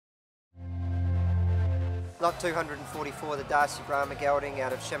Lot 244, the Darci Brahma Gelding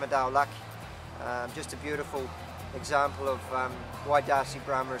out of Shamardal luck. Just a beautiful example of why Darci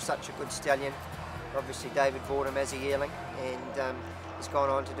Brahma is such a good stallion. Obviously David bought him as a yearling, and he's gone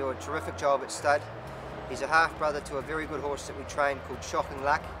on to do a terrific job at stud. He's a half-brother to a very good horse that we train called Shocking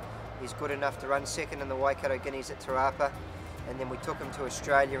Luck. He's good enough to run second in the Waikato Guineas at Te Rapa, and then we took him to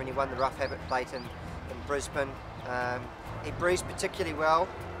Australia and he won the Rough Habit Plate in Brisbane. He breezed particularly well,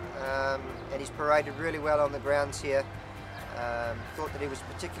 and he's paraded really well on the grounds here. Thought that he was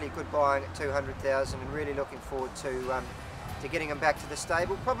particularly good buying at 200,000, and really looking forward to getting him back to the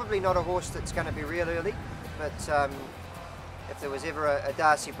stable. Probably not a horse that's going to be real early, but if there was ever a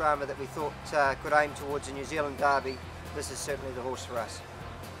Darci Brahma that we thought could aim towards a New Zealand derby, this is certainly the horse for us.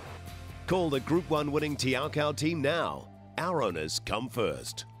 Call the Group 1 winning Te Akau team now. Our owners come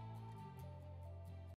first.